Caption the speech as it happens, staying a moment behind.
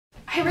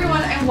Hi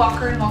everyone, I'm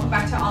Walker and welcome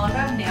back to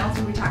Ave Nails,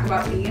 where we talk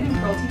about vegan and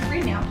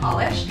cruelty-free nail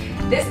polish.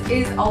 This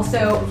is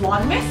also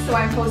Vlogmas, so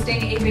I'm posting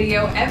a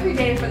video every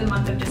day for the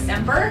month of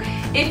December.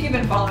 If you've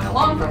been following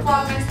along for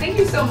Vlogmas, thank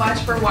you so much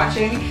for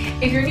watching.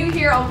 If you're new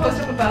here, I'll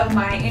post up above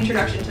my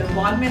introduction to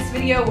Vlogmas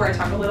video where I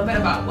talk a little bit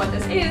about what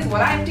this is,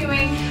 what I'm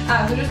doing,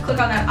 so just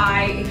click on that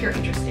I if you're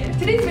interested.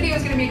 Today's video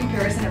is going to be a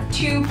comparison of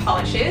two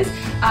polishes,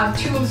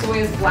 two of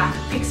Zoya's black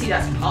Pixie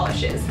Dust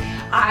polishes.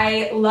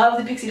 I love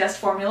the Pixie Dust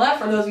formula.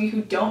 For those of you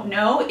who don't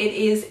know, it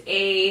is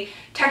a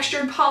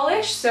textured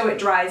polish, so it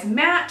dries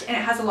matte and it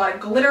has a lot of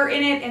glitter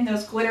in it, and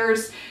those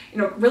glitters,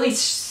 really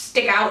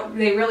stick out.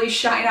 They really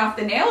shine off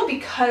the nail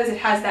because it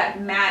has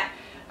that matte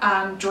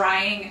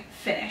drying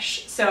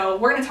finish. So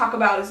we're going to talk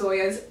about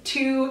Zoya's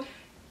two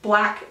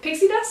black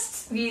Pixie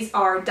Dusts. These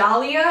are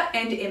Dahlia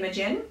and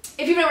Imogen.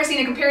 If you've never seen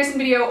a comparison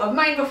video of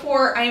mine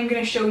before, I am going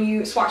to show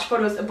you swatch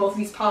photos of both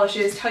these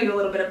polishes, tell you a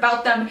little bit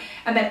about them,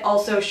 and then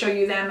also show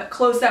you them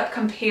close up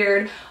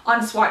compared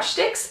on swatch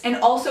sticks, and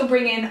also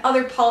bring in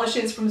other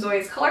polishes from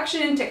Zoya's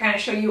collection to kind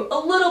of show you a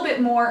little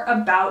bit more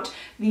about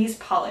these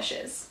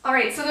polishes.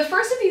 Alright, so the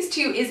first of these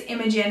two is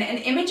Imogen, and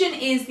Imogen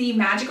is the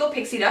magical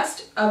pixie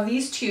dust of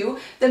these two.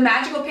 The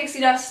magical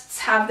pixie dusts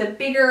have the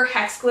bigger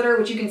hex glitter,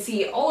 which you can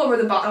see all over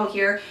the bottle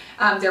here.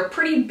 They're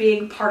pretty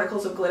big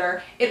particles of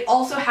glitter. It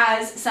also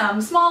has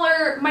some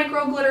smaller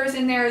micro glitters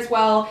in there as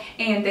well,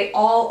 and they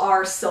all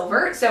are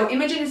silver. So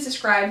Imogen is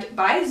described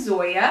by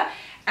Zoya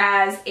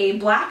as a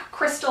black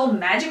crystal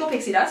magical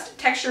pixie dust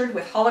textured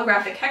with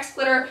holographic hex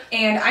glitter,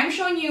 and I'm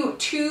showing you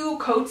two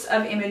coats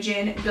of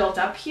Imogen built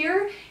up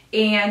here.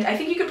 And I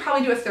think you could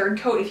probably do a third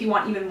coat if you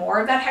want even more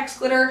of that hex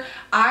glitter.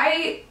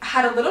 I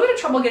had a little bit of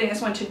trouble getting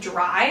this one to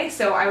dry,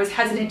 so I was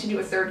hesitant to do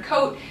a third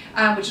coat,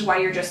 which is why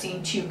you're just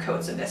seeing two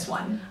coats of this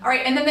one. All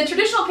right, and then the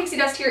traditional pixie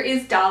dust here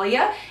is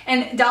Dahlia,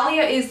 and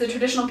Dahlia is the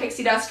traditional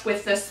pixie dust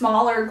with the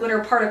smaller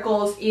glitter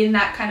particles in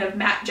that kind of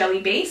matte jelly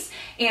base.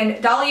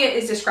 And Dahlia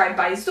is described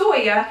by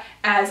Zoya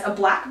as a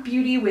black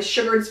beauty with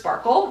sugared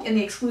sparkle in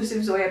the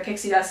exclusive Zoya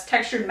Pixie Dust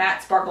textured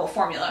matte sparkle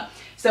formula.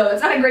 So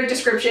it's not a great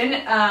description.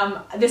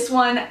 This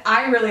one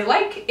I really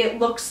like. It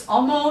looks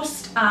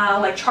almost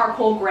like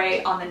charcoal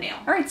gray on the nail.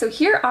 All right, so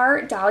here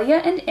are Dahlia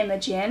and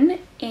Imogen,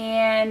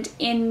 and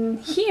in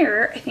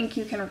here I think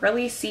you can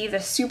really see the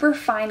super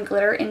fine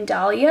glitter in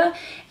Dahlia,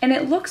 and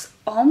it looks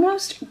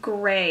almost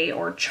gray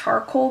or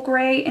charcoal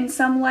gray in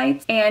some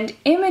lights. And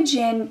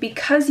Imogen,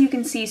 because you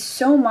can see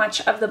so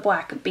much of the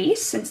black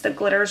base, since the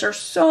glitters are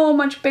so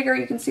much bigger,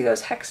 you can see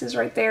those hexes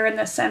right there in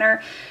the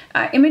center,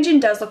 Imogen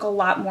does look a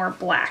lot more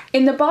black.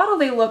 In the bottle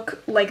they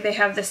look like they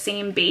have the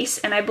same base,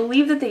 and I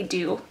believe that they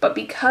do, but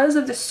because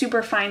of the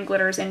super fine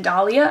glitters in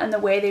Dahlia and the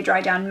way they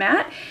dry down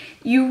matte,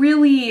 you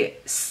really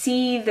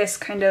see this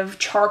kind of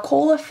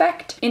charcoal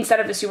effect instead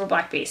of the super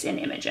black base in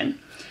Imogen.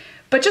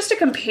 But just to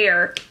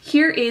compare,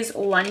 here is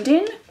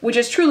London, which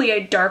is truly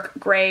a dark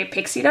gray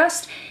pixie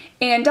dust,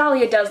 and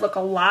Dahlia does look a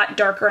lot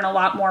darker and a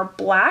lot more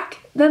black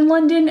than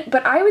London,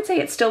 but I would say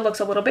it still looks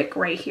a little bit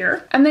gray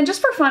here. And then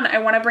just for fun, I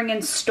want to bring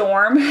in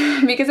Storm,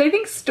 because I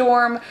think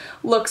Storm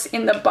looks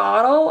in the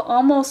bottle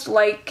almost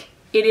like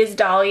it is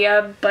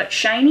Dahlia, but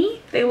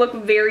shiny. They look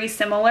very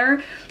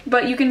similar,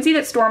 but you can see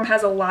that Storm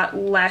has a lot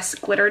less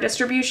glitter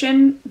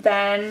distribution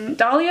than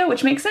Dahlia,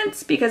 which makes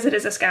sense because it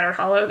is a scattered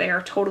hollow. They are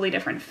a totally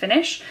different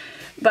finish.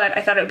 But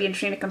I thought it would be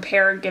interesting to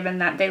compare given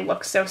that they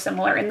look so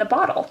similar in the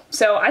bottle.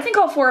 So I think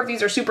all four of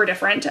these are super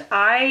different.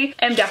 I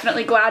am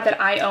definitely glad that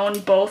I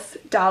own both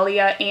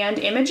Dahlia and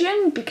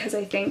Imogen because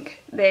I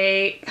think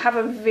they have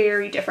a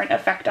very different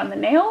effect on the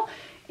nail,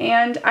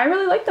 and I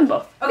really like them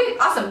both. Okay,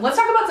 awesome. Let's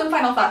talk about some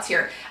final thoughts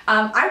here.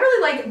 I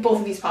really like both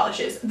of these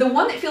polishes. The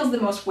one that feels the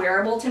most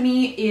wearable to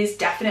me is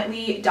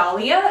definitely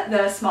Dahlia,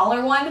 the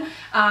smaller one.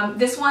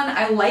 This one,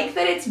 I like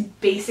that it's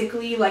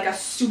basically like a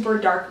super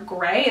dark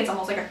gray. It's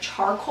almost like a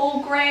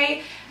charcoal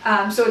gray.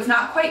 So it's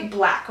not quite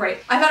black, right?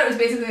 I thought it was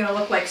basically gonna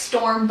look like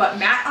Storm but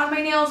matte on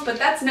my nails, but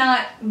that's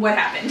not what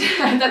happened.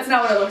 That's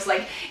not what it looks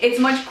like. It's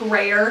much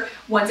grayer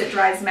once it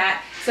dries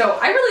matte. So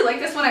I really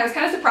like this one. I was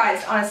kind of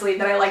surprised, honestly,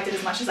 that I liked it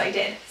as much as I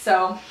did.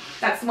 So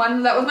that's the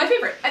one that was my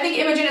favorite. I think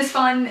Imogen is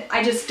fun.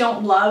 I just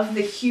don't love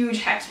the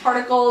huge hex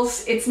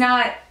particles. It's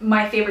not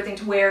my favorite thing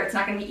to wear. It's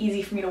not gonna be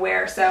easy for me to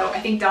wear. So I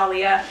think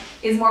Dahlia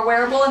is more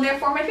wearable and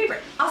therefore my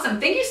favorite. Awesome,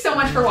 thank you so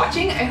much for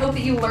watching. I hope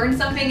that you learned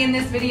something in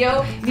this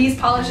video. These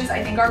polishes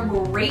I think are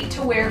great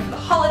to wear for the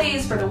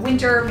holidays, for the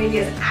winter, maybe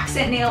as an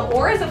accent nail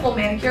or as a full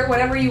manicure,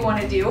 whatever you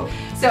wanna do.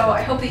 So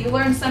I hope that you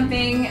learned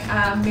something.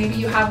 Maybe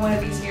you have one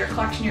of these in your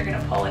collection, you're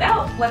gonna pull it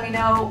out. Let me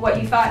know what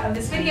you thought of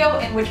this video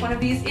and which one of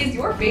these is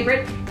your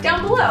favorite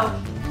down below.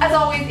 As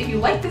always, if you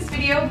like this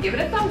video, give it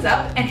a thumbs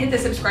up and hit the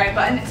subscribe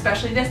button,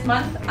 especially this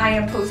month. I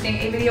am posting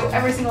a video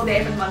every single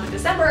day for the month of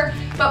December,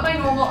 but my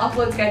normal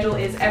upload schedule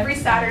is every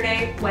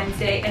Saturday,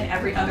 Wednesday, and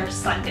every other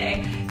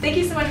Sunday. Thank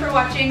you so much for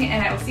watching,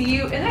 and I will see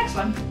you in the next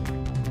one.